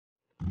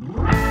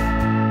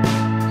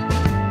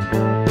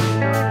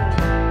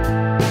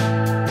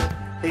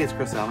Hey, it's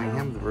Chris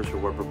Allingham, the virtual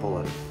Weber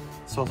Bulletin.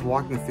 So I was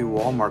walking through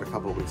Walmart a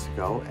couple of weeks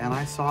ago and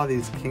I saw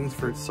these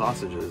Kingsford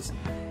sausages.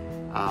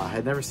 I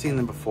had never seen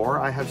them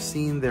before. I have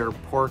seen their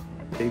pork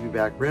baby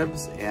back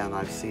ribs and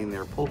I've seen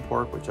their pulled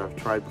pork, which I've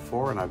tried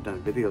before, and I've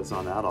done videos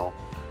on that. I'll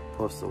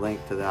post a link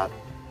to that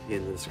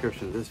in the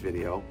description of this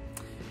video.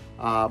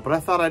 But I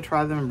thought I'd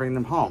try them and bring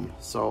them home.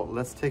 So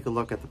let's take a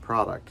look at the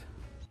product.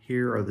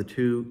 Here are the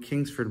two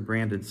Kingsford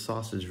branded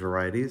sausage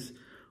varieties.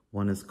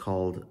 One is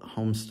called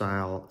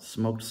Homestyle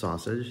smoked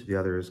sausage. The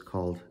other is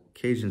called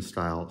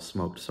Cajun-Style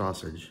smoked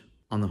sausage.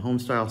 On the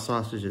Homestyle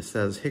sausage, it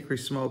says hickory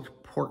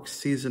smoked pork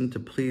seasoned to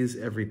please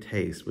every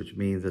taste, which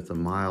means it's a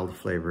mild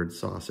flavored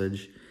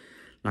sausage.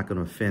 Not going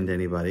to offend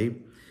anybody.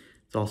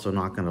 It's also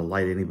not going to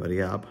light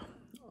anybody up.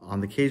 On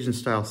the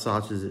Cajun-Style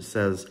sausage, it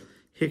says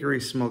hickory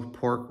smoked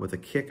pork with a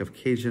kick of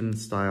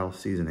Cajun-Style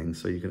seasoning.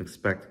 So you can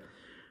expect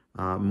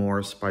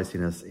more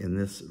spiciness in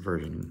this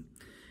version.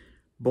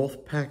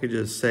 Both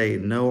packages say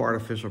no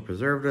artificial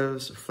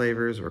preservatives,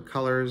 flavors, or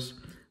colors,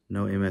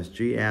 no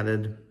MSG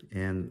added,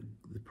 and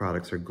the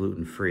products are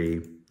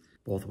gluten-free.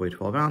 Both weigh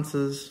 12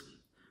 ounces.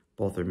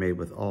 Both are made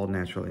with all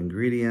natural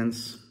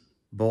ingredients.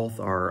 Both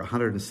are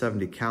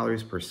 170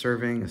 calories per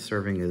serving. A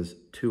serving is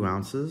 2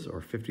 ounces or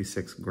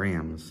 56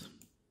 grams.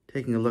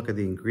 Taking a look at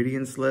the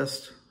ingredients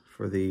list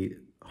for the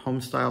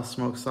Homestyle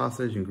smoked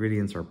sausage,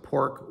 ingredients are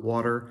pork,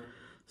 water,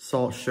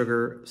 salt,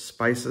 sugar,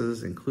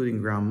 spices,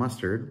 including ground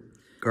mustard,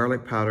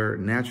 garlic powder,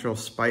 natural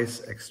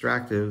spice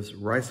extractives,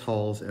 rice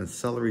hulls, and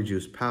celery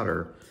juice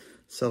powder.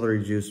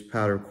 Celery juice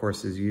powder, of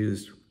course, is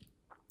used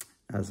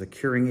as a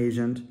curing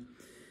agent.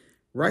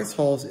 Rice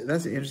hulls,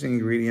 that's an interesting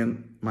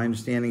ingredient. My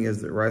understanding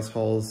is that rice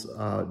hulls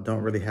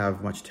don't really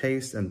have much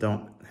taste and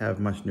don't have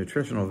much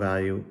nutritional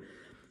value.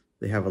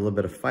 They have a little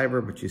bit of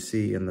fiber, but you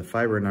see in the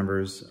fiber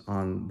numbers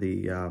on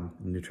the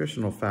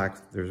nutritional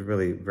facts, there's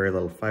really very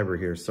little fiber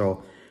here.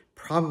 So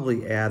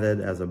probably added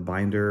as a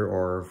binder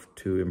or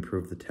to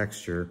improve the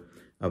texture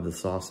of the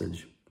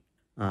sausage.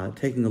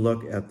 Taking a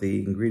look at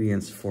the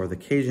ingredients for the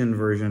Cajun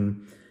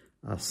version,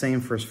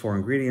 same first 4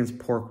 ingredients: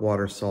 pork,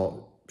 water,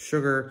 salt,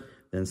 sugar,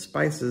 then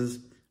spices,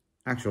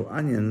 actual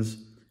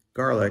onions,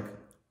 garlic,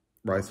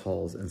 rice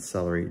hulls, and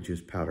celery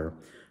juice powder.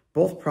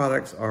 Both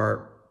products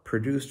are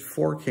produced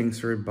for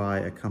Kingsford by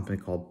a company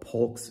called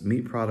Polk's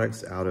Meat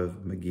Products out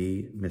of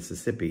Magee,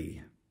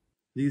 Mississippi.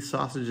 These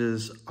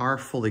sausages are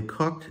fully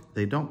cooked.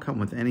 They don't come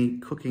with any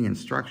cooking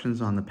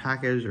instructions on the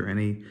package or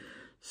any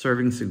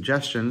serving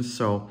suggestions,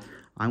 so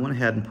I went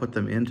ahead and put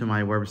them into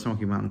my Weber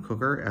Smokey Mountain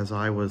Cooker as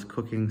I was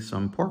cooking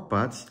some pork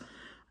butts.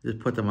 I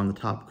just put them on the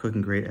top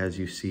cooking grate as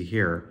you see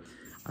here.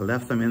 I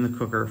left them in the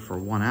cooker for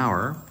 1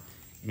 hour,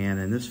 and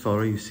in this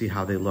photo you see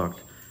how they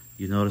looked.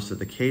 You notice that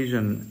the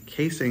Cajun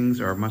casings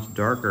are much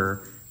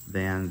darker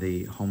than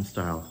the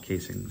Homestyle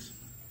casings.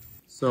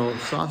 So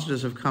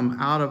sausages have come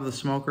out of the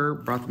smoker,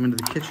 brought them into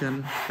the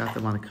kitchen, got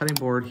them on a cutting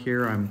board.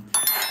 Here I'm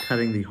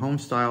cutting the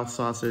Homestyle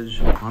sausage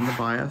on the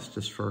bias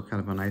just for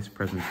kind of a nice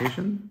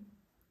presentation.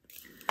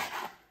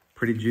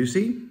 Pretty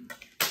juicy.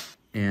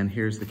 And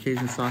here's the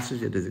Cajun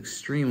sausage. It is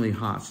extremely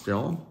hot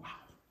still.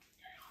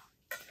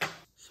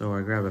 So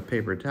I grab a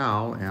paper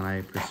towel and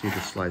I proceed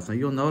to slice. Now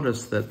you'll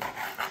notice that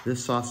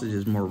this sausage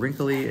is more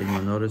wrinkly, and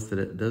you'll notice that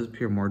it does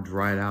appear more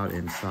dried out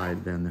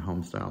inside than the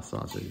Homestyle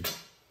sausage.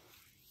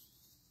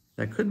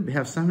 That could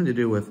have something to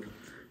do with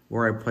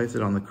where I placed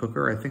it on the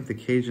cooker. I think the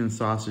Cajun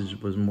sausage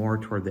was more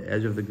toward the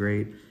edge of the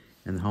grate,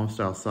 and the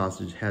Homestyle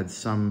sausage had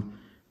some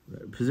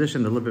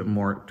positioned a little bit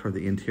more toward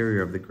the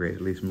interior of the grate,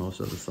 at least most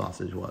of the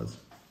sausage was.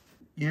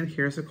 And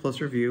here's a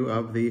closer view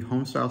of the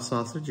Homestyle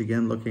sausage,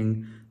 again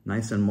looking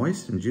nice and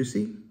moist and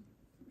juicy.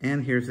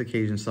 And here's the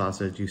Cajun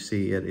sausage. You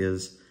see it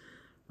is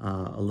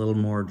a little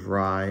more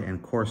dry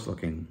and coarse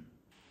looking.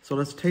 So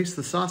let's taste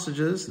the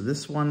sausages.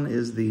 This one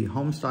is the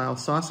Homestyle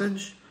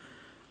sausage.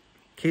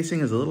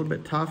 Casing is a little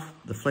bit tough.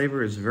 The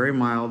flavor is very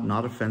mild,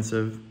 not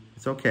offensive.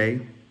 It's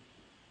okay.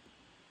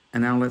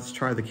 And now let's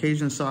try the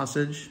Cajun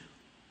sausage.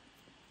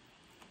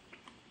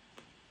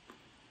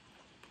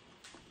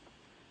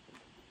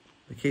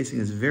 The casing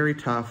is very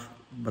tough,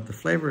 but the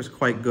flavor is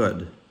quite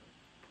good.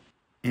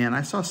 And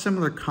I saw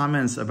similar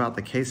comments about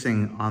the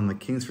casing on the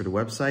Kingsford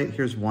website.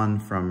 Here's one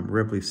from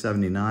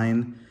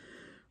Ripley79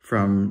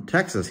 from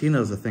Texas. He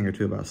knows a thing or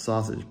two about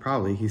sausage,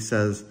 probably. He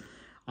says,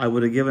 I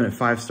would have given it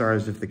 5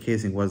 stars if the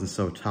casing wasn't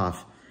so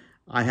tough.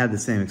 I had the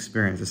same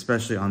experience,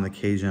 especially on the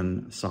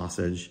Cajun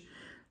sausage.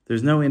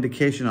 There's no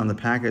indication on the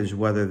package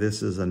whether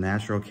this is a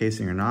natural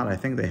casing or not. I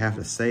think they have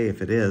to say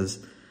if it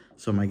is.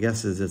 So my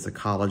guess is it's a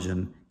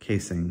collagen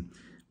casing.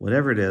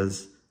 Whatever it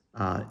is,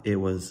 it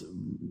was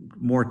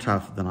more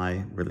tough than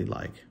I really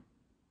like.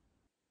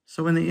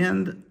 So in the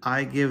end,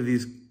 I give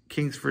these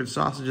Kingsford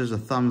sausages a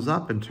thumbs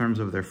up in terms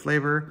of their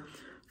flavor,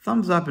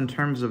 thumbs up in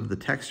terms of the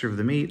texture of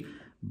the meat,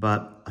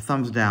 but a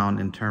thumbs down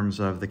in terms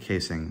of the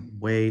casing.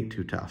 Way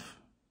too tough.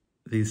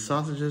 These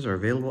sausages are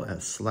available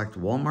at select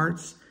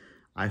Walmarts.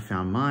 I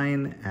found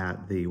mine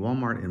at the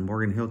Walmart in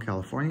Morgan Hill,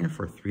 California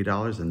for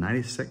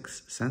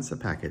 $3.96 a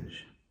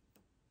package.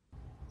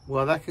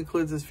 Well, that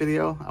concludes this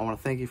video. I want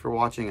to thank you for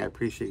watching. I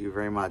appreciate you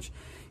very much.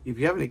 If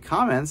you have any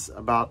comments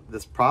about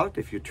this product,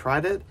 if you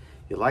tried it,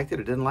 you liked it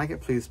or didn't like it,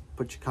 please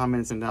put your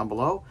comments in down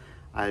below.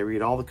 I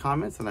read all the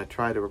comments and I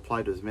try to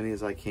reply to as many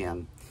as I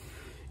can.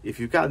 If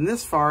you've gotten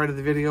this far into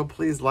the video,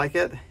 please like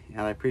it,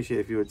 and I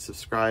appreciate if you would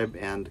subscribe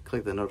and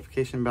click the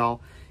notification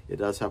bell. It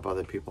does help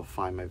other people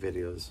find my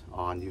videos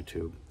on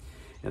YouTube.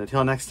 And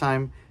until next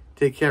time,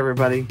 take care,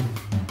 everybody.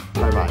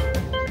 Bye-bye.